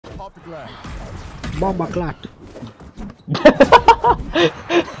Bomba clat.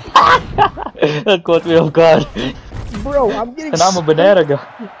 That caught me off guard. Bro, I'm getting. And I'm a banana guy.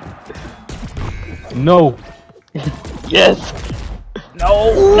 No. Yes. No.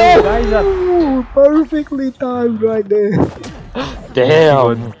 Ooh, No. guys, perfectly timed right there.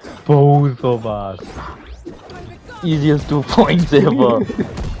 Damn. Both of us. Easiest 2 points ever.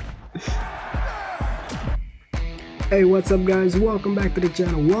 Hey, what's up guys, welcome back to the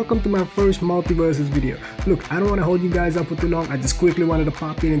channel. Welcome to my first Multiversus video. Look, I don't want to hold you guys up for too long. I just quickly wanted to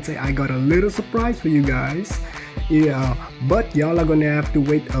pop in and say I got a little surprise for you guys. Yeah, but y'all are gonna have to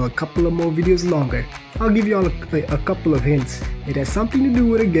wait a couple of more videos longer. I'll give y'all a couple of hints. It has something to do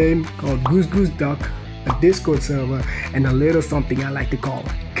with a game called Goose Goose Duck, a Discord server, and a little something I like to call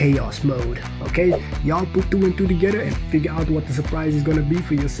chaos mode. Okay, y'all put 2 and 2 together and figure out what the surprise is gonna be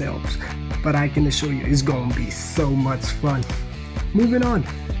for yourselves. But I can assure you it's gonna be so much fun. Moving on.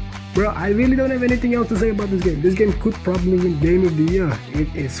 Bro, I really don't have anything else to say about this game. This game could probably win Game of the Year.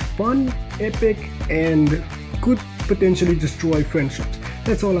 It is fun, epic, and could potentially destroy friendships.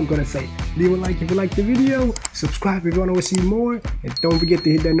 That's all I'm gonna say. Leave a like if you like the video, subscribe if you wanna see more, and don't forget to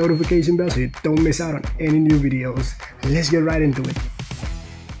hit that notification bell so you don't miss out on any new videos. Let's get right into it.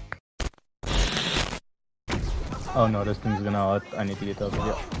 Oh no, this thing's gonna hurt. I need to get over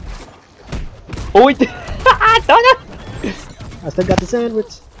here. Oh wait! I still got the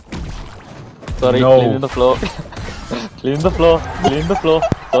sandwich. Sorry, No. clean the floor. Clean the floor. Clean the floor.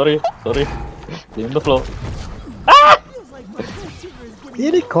 Sorry. Clean the floor.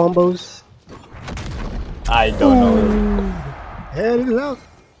 Any combos? I don't know. Head it out.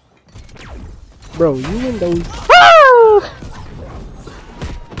 Bro, you and those.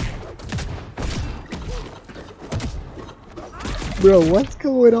 Bro, what's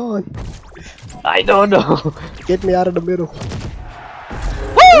going on? I don't know. Get me out of the middle.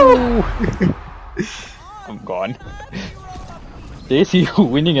 Woo! I'm gone. Stacy, you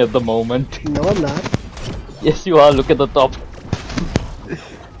winning at the moment. No, I'm not. Yes, you are. Look at the top.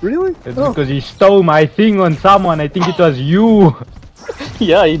 Really? It's because he stole my thing on someone. I think it was you.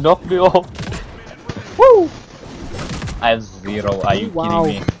 Yeah, he knocked me off. Woo! I have 0. Are you Wow.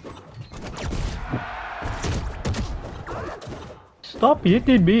 kidding me? Stop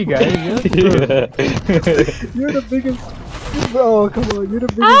hitting me, guys. Yes, You're the biggest. Oh, come on. You're the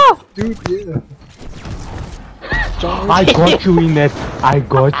biggest dude, yeah. I got you in that. I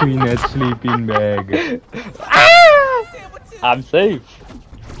got you in that sleeping bag. I'm safe.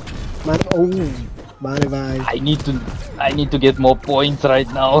 Man, oh, man, bye. I need to get more points right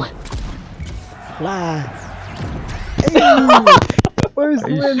now. Fly. Hey, first I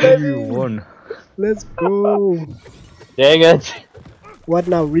win, see baby. you won. Let's go. Dang it. What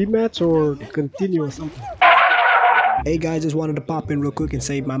now, rematch or continue or something? Hey guys, just wanted to pop in real quick and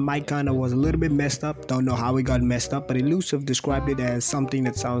say my mic kinda was a little bit messed up. Don't know how it got messed up, but Elusive described it as something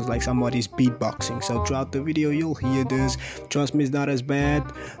that sounds like somebody's beatboxing. So throughout the video you'll hear this. Trust me, it's not as bad,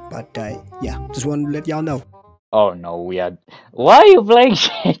 but yeah, just wanted to let y'all know. Oh no, we are. Why are you playing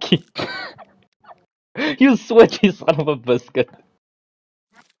Shaky? You sweaty son of a biscuit.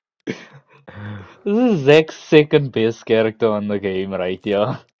 This is Zack's second best character on the game right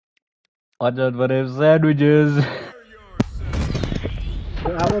here. Watch out for them sandwiches. I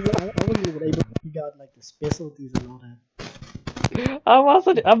wasn't even able to figure out like the specialties and all that.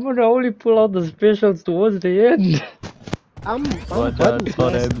 I'm gonna only pull out the specials towards the end. I'm Watch button out for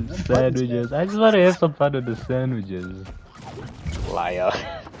smashing. them I'm button sandwiches. I just want to have some fun with the sandwiches. Liar.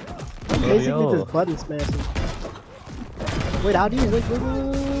 smashing. Basically just button smashing. Wait, how do you wait,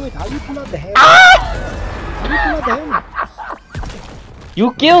 how do you pull out the hand? How do you pull out the hand?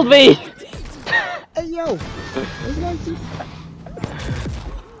 You killed me! Hey yo!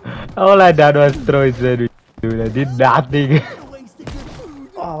 All I done was throw a sandwich. Dude, I did nothing.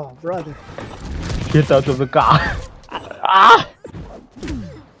 Oh, brother. Get out of the car. Ah!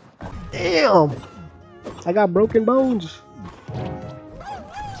 Damn! I got broken bones.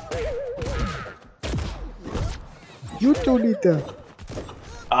 You two need to.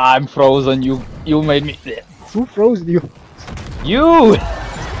 I'm frozen. You made me. Who froze you? You!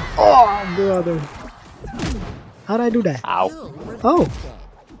 Oh, brother. How'd I do that? Ow. Oh.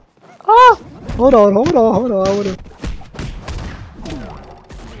 Ah! Hold on.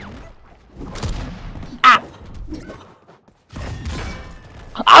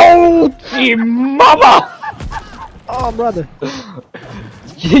 Ouchie, mama! Oh, brother.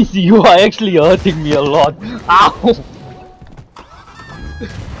 Jeez, you are actually hurting me a lot. Ow!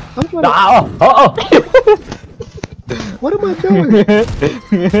 I'm trying to. Ow! What am I doing?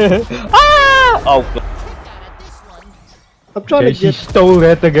 Ah! Oh. I'm trying to JC get. stole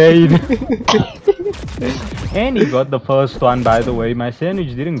that again. And he got the first one, by the way. My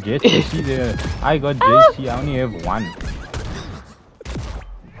sandwich didn't get to see there. I got JC, I only have one.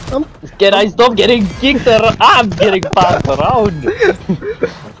 Can I stop getting kicked around? I'm getting passed around.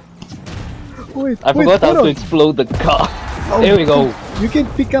 Wait, I forgot how hold to on. explode the car. Oh, There we go. You can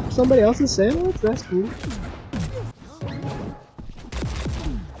pick up somebody else's sandwich? That's cool.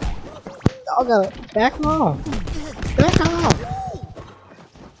 Oh, gotta back off. Back off.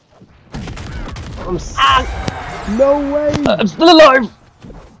 No way. I'm still alive.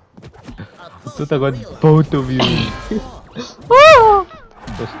 I thought I got both of you.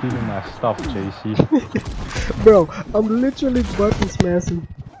 For stealing my stuff, JC. Bro, I'm literally button smashing.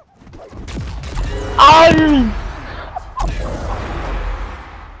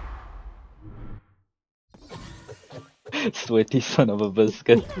 Sweaty son of a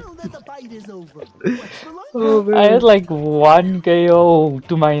biscuit. Oh man. I had like 1 KO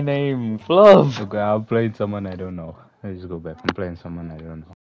to my name. Fluff. Okay, I'm playing someone I don't know. Let's go back. I'm playing someone I don't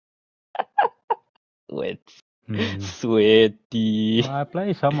know. Sweat. Hmm. Sweaty. I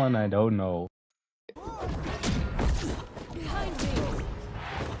play someone I don't know.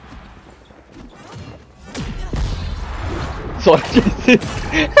 Sorry,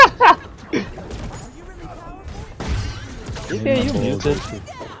 Okay, you muted.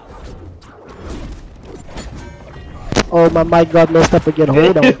 Oh, my mic got messed up again.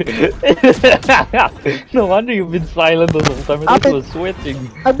 Hold on. No wonder you've been silent the whole time. I thought you were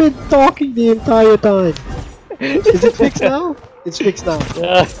sweating. I've been talking the entire time. Is it fixed now? It's fixed now.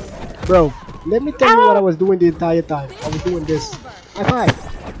 Yeah. Bro, let me tell you what I was doing the entire time. I was doing this. High five.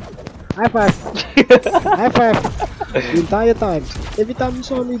 High five. High five. The entire time. Every time you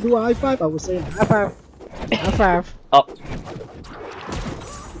saw me do a high five, I was saying high five. High five. Oh.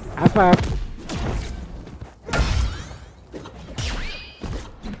 High five.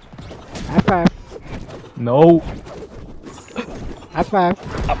 High five. No. High five.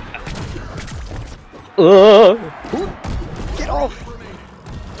 Get off.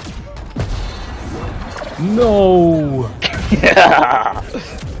 No. Yeah.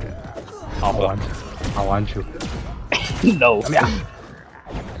 I want you. No.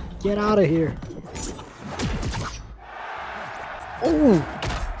 Get out of here. Oh.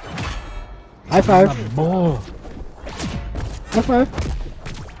 High five. Oh. High five.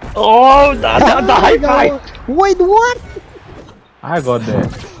 Oh, the high five. Wait, what? I got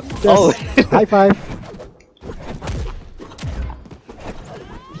that. Oh. High five.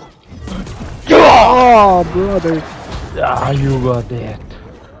 Oh, brother. Ah, you got that.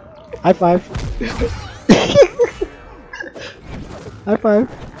 High five. High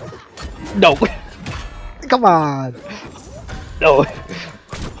five. No. Come on. No.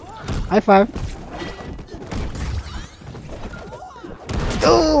 High five.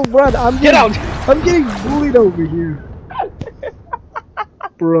 Oh, brother, Get out. I'm getting bullied over here.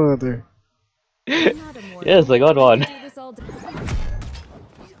 Brother. Yes, I got one.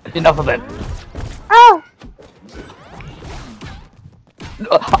 Enough of it. Ow!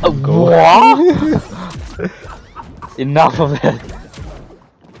 What? Enough of it.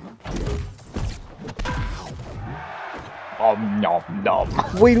 Nom nom.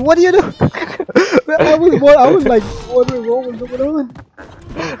 Wait, what do you do? I was like wondering what was going on.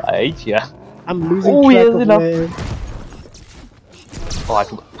 I hate ya. I'm losing Oh, track yes, of enough. where. Oh, I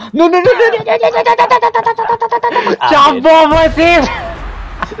forgot. No, no, no, no, no, no, no, no, no, no, no. Jump over him!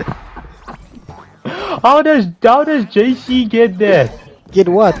 How does JC get that? Get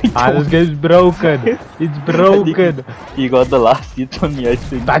what? Ah, this game's broken. It's broken. You got the last hit on me, I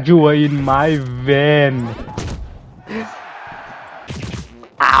think. But you were in my van.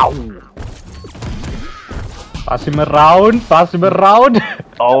 Ow! Pass him around. Pass him around.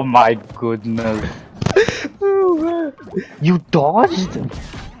 Oh my goodness. Oh, man. You dodged?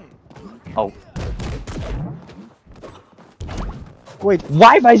 Oh. Wait,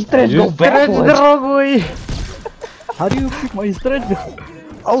 Why my strength You go stretched the backwards? wrong way. how do you pick? My strength.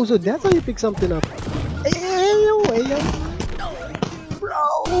 Oh, so that's how you pick something up. Hey, yo,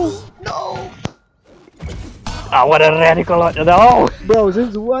 bro, no, Ah, what a radical. No! bro.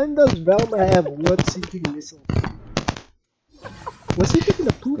 Since when does Velma have one sinking missile? Was he taking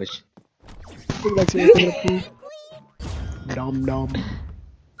a poop? Push. Think like she's taking a poop. Nom nom.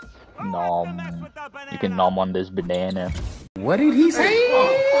 Nom. You can nom on this banana. What did he say?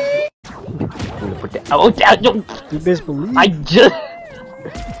 Oh, You best believe. I just.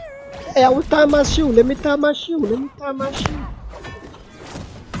 Hey, I was tying my shoe. Let me tie my shoe. Let me tie my shoe.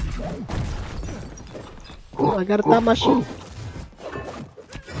 Oh, I gotta tie my shoe.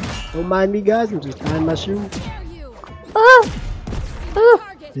 Don't mind me, guys. I'm just tying my shoe.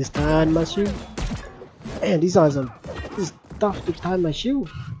 This time my shoe. Man, these are some. This is tough to tie my shoe.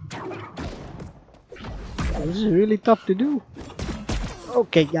 This is really tough to do.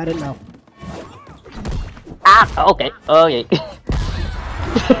 Okay, got it now. Ah, okay, okay.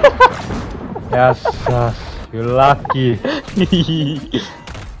 Yes, you're lucky.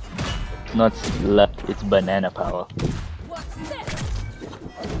 Not luck, it's banana power.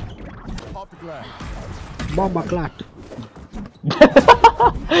 Bomba clat.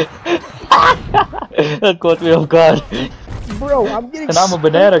 That caught me off guard. Bro, I'm getting. And I'm a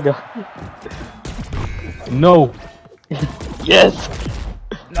banana guy. No. Yes!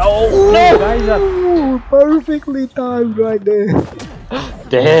 No! No, No! guys, Ooh, perfectly timed right there.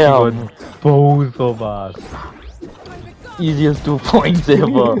 Damn! both of us. Easiest 2 points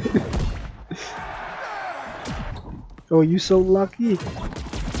ever. Oh, you so lucky.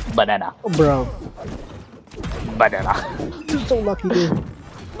 Banana. Oh, bro. Banana. You're so lucky there.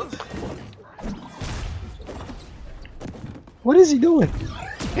 What is he doing?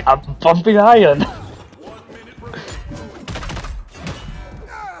 I'm pumping iron.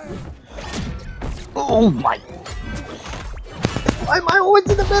 Oh my! Why am I always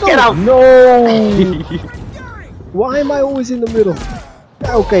in the middle? Get out! No! Why am I always in the middle?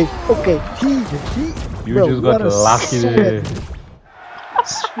 Okay, okay. He. You Bro, just got what a lucky there.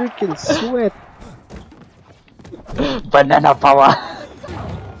 It's freaking sweat. Banana power.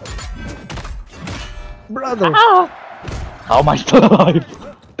 Brother. Ah! How am I still alive?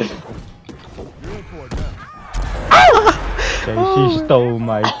 Okay, she stole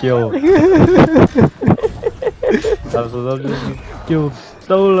my kill. That's what just kill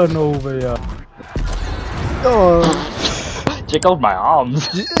stolen over here. Oh, Check out my arms.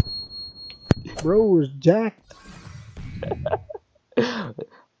 bro was jacked.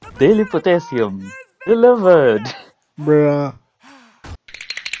 Daily potassium delivered. Bruh.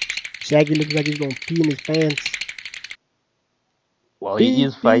 Shaggy looks like he's gonna pee in his pants. Well, he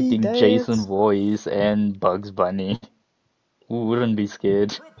is fighting dance. Jason Voorhees and Bugs Bunny. Who wouldn't be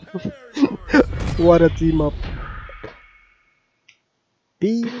scared? What a team up.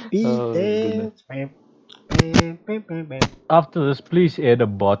 Oh, dance. After this, please add a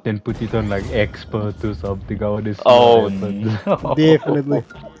bot and put it on like expert or something. I want to see Oh what happens. no. Definitely.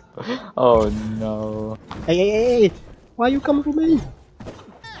 Oh no. Hey. Why you coming for me?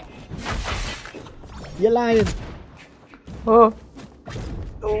 You're lying. Oh,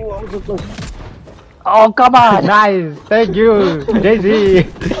 Oh, I was so close. oh come on! Nice, thank you, Daisy.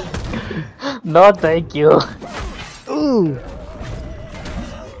 No, thank you. Ooh.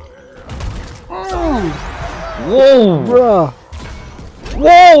 Whoa! Bruh.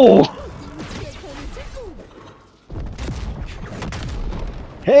 Whoa!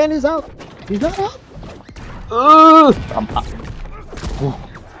 Hand is out. He's not out. I'm up. Ooh.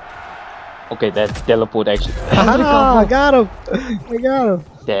 Okay, that teleport actually. Ah, I got him. I got him.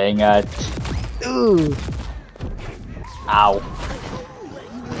 Dang it. Ooh. Ow.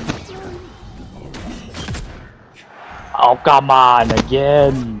 Oh, come on,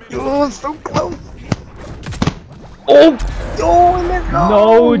 again. Oh, so close. Oh! Oh, let's go.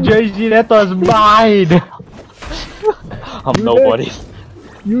 No, JG, that was mine. I'm You nobody. next.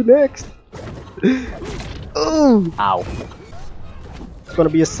 You next. Ooh. Ow. It's gonna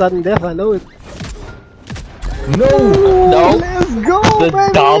be a sudden death, I know it. No. No. Let's go, The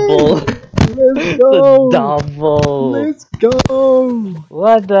baby. double. Let's go. The double. Let's go.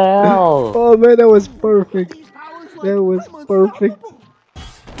 What the hell? Oh man, that was perfect. That was perfect.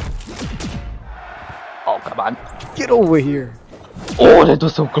 Oh, come on. Get over here. Oh, that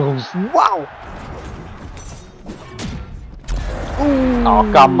was so close. Wow. Ooh. Oh,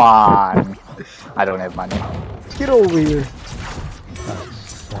 come on. I don't have money. Get over here.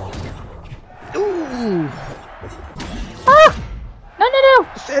 Ooh. No.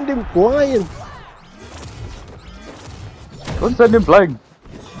 Send him flying. Don't send him flying.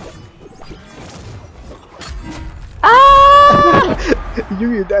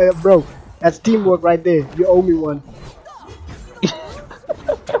 You, bro, that's teamwork right there. You owe me one.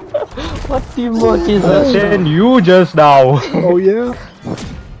 What teamwork is that? Send you just now. Oh yeah.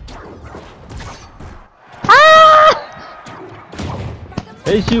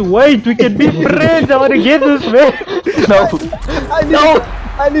 Hey, she wait. We can be friends. I want to get this man. No.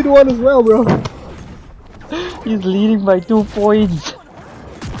 I need one as well, bro. He's leading by 2 points.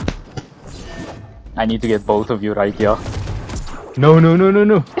 I need to get both of you right here. No.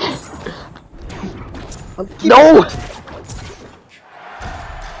 I'm keeping No!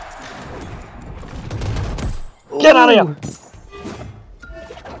 Get out of here!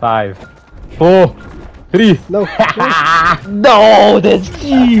 5, 4, 3. No. No, that's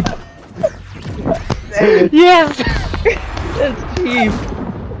cheap. Yes, that's cheap.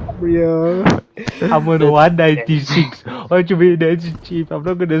 Bro. I'm on 196. What you mean that's cheap? I'm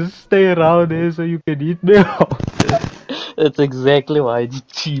not gonna stay around there so you can eat me out. That's exactly why it's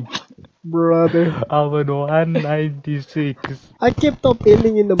cheap. Brother. I'm on 196. I kept up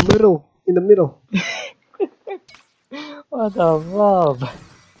ending in the middle. In the middle. What the fuck?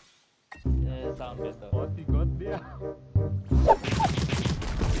 Sound better. What he got there?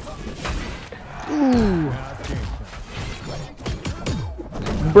 Ooh.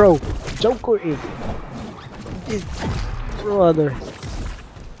 Bro, Joker is brother.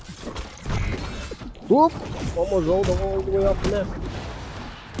 Whoop! Almost rolled all the way up the net.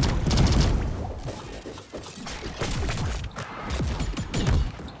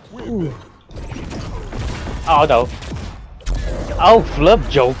 Ooh. Oh no. Oh, flip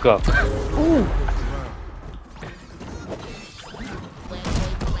Joker. Ooh.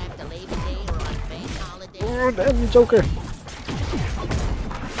 Oh, damn you, Joker.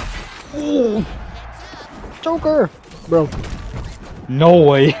 Ooh. Joker! Bro. No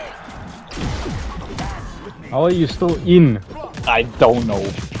way. How are you still in? I don't know.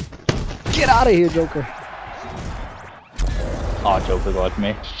 Get out of here, Joker. Oh, Joker got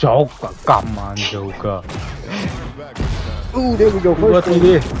me. Joker, come on, Joker. Ooh, there we go. Who got First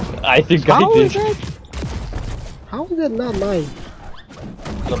me one. there? I think How I is did. that? How is that not mine?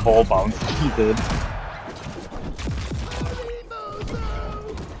 The ball bounced. He did.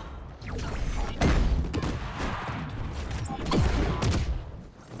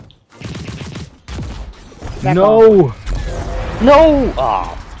 Back No! No!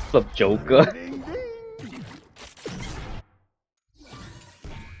 Ah, flip Joker.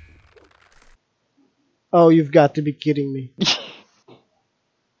 Oh, you've got to be kidding me.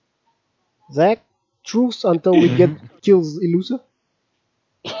 Zach, truce until we get kills elusive.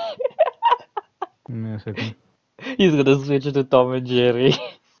 Give me a second. He's gonna switch to Tom and Jerry.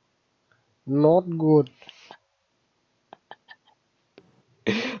 Not good.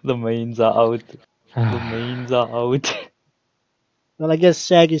 The mains are out. The mains are out. Well, I guess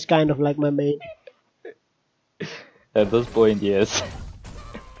Shag is kind of like my main. At this point, yes.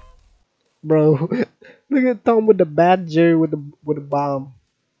 Bro, look at Tom with the bat, Jerry with the bomb.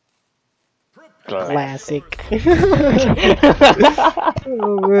 Classic.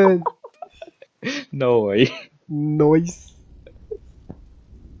 Oh man. No way. Noise.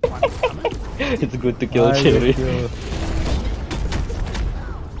 It's good to kill I Jerry. will kill.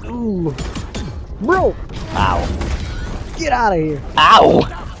 Ooh. Bro, Ow. get out of here. Ow!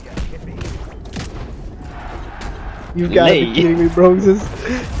 You gotta be Lay. kidding me, bro. Just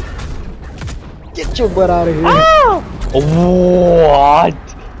get your butt out of here. What?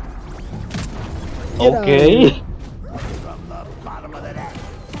 Get out of Okay.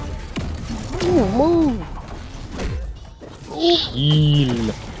 Move.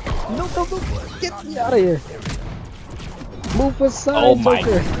 Heal. No. Get me out of here. Move aside, Oh my.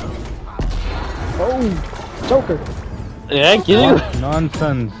 Joker. Oh, Joker. Yeah, kill you. What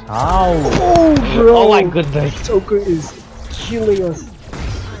nonsense. How? Oh, bro. Oh my goodness. Joker is killing us.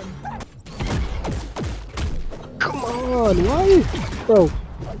 Come on, why? Bro.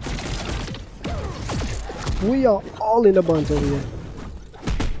 We are all in a bunch over here.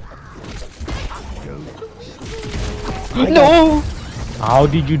 No! How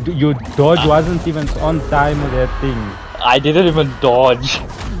did you do? Your dodge wasn't even on time with that thing. I didn't even dodge.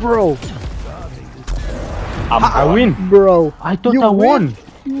 Bro, I win. bro. I thought You I won.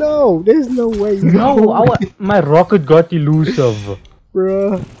 No, there's no way. You No, my rocket got elusive.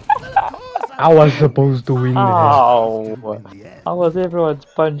 bro. I was supposed to win there. Ow. How was everyone's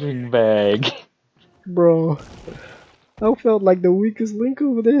punching bag? Bro, I felt like the weakest link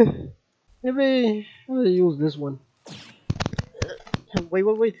over there. Maybe I'll use this one.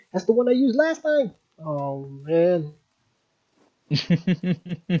 Wait. That's the one I used last time. Oh man.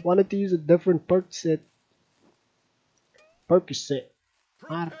 Wanted to use a different perk set. Percocet.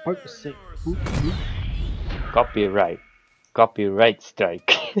 Percocet. Copyright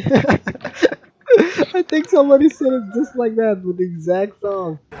strike. I think somebody said it just like that with the exact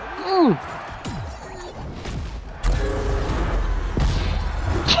song.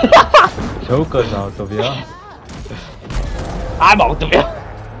 Joker's out of here. I'm out of here.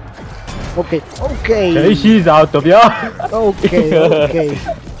 Okay. Okay, she's out of here. Okay.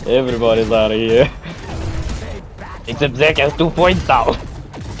 Everybody's out of here. Except Zach has 2 points now.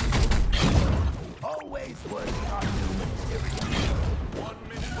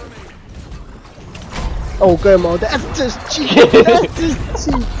 Oh, come on. That's just cheap. That's just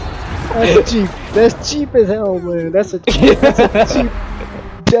cheap. That's cheap. That's cheap as hell, man. That's a cheap.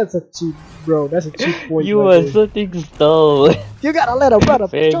 Bro. That's a cheap point. You right are there. sitting still. You gotta let him run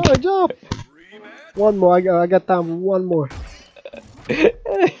up. Fake. Charge up. One more. I got time for one more.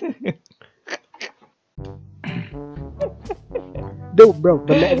 Dude, bro,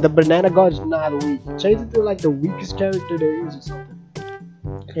 the banana guard is not weak. Change it to like the weakest character there is or something.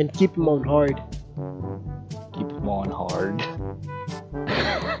 And keep him on hard. Keep him on hard.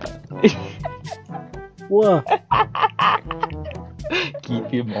 What? Keep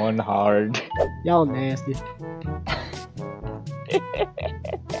him on hard. Y'all nasty.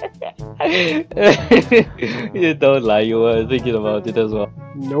 You don't lie, you were thinking about it as well.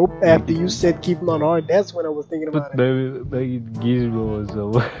 Nope. After you said keep him on hard, that's when I was thinking about it. Maybe Gizmo or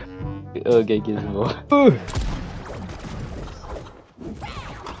so. Okay, Gizmo.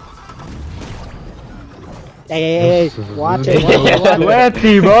 Hey, watch it.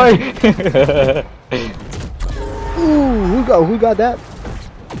 Sweaty boy. Ooh, who got that?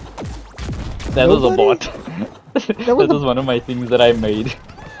 That was a Nobody? bot. That was one of my things that I made.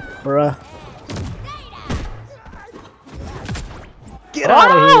 Bruh. Get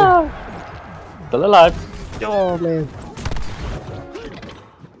out of here. Still alive. Oh, man.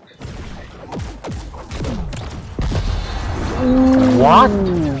 What?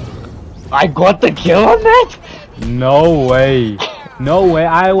 I got the kill on that? No way. No way.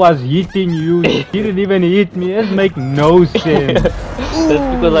 I was hitting you. You didn't even hit me. It make no sense.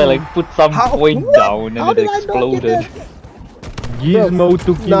 That's because I like put some point What? down How and did it I not get exploded. that? Gizmo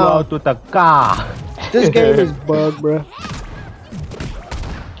took you No. out with a car. This game is bugged, bruh.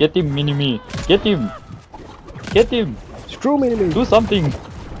 Get him, Mini-Me. Get him. Get him. Screw me to me. Do something.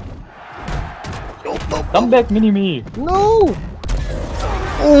 Come back, Mini-Me. No!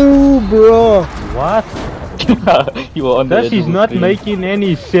 Oh, bro. What? You were on the This edge is of the not screen. making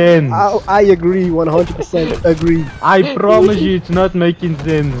any sense. I agree, 100% agree. I promise you it's not making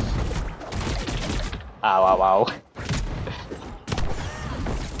sense. Ow, ow, ow.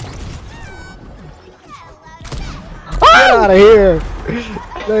 Get out of here.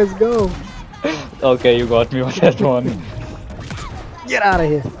 Let's go. Okay, you got me on that one. Get out of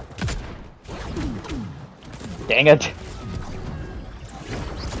here. Dang it.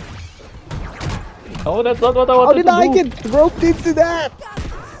 Oh, that's not what I How wanted did I to do. get roped into that?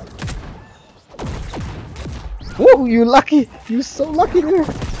 Woo, you lucky. You so lucky there.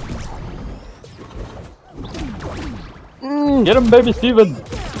 Get him, baby Steven.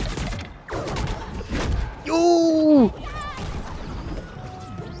 Ooh.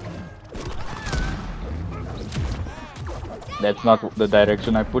 That's not the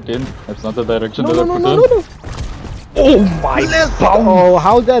direction I put in. That's not the direction No, that no, I no, put no, in. no, no. Oh my god! Oh,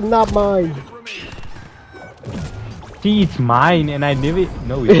 how's that not mine? See, it's mine and I never...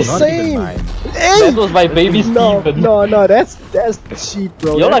 No, it's not Same. even mine. Hey! That was my baby No, Steven. no, no, that's cheap,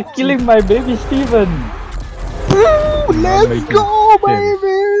 bro. You're That's like killing my baby Steven. Ooh, let's making go, sense.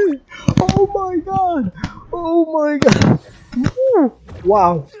 baby! Oh my god! Oh my god! Woo.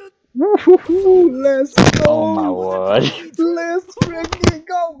 Wow! Woo-hoo-hoo. Let's go! Oh my word. Let's freaking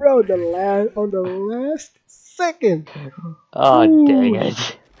go, bro! On the last second. Oh Ooh. dang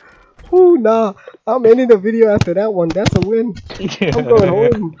it. Ooh, nah. I'm ending the video after that one. That's a win. I'm going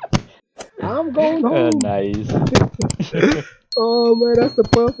home. I'm going home. Nice. Oh man, that's the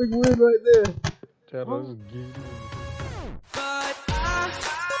perfect win right there. Charles Gizmo.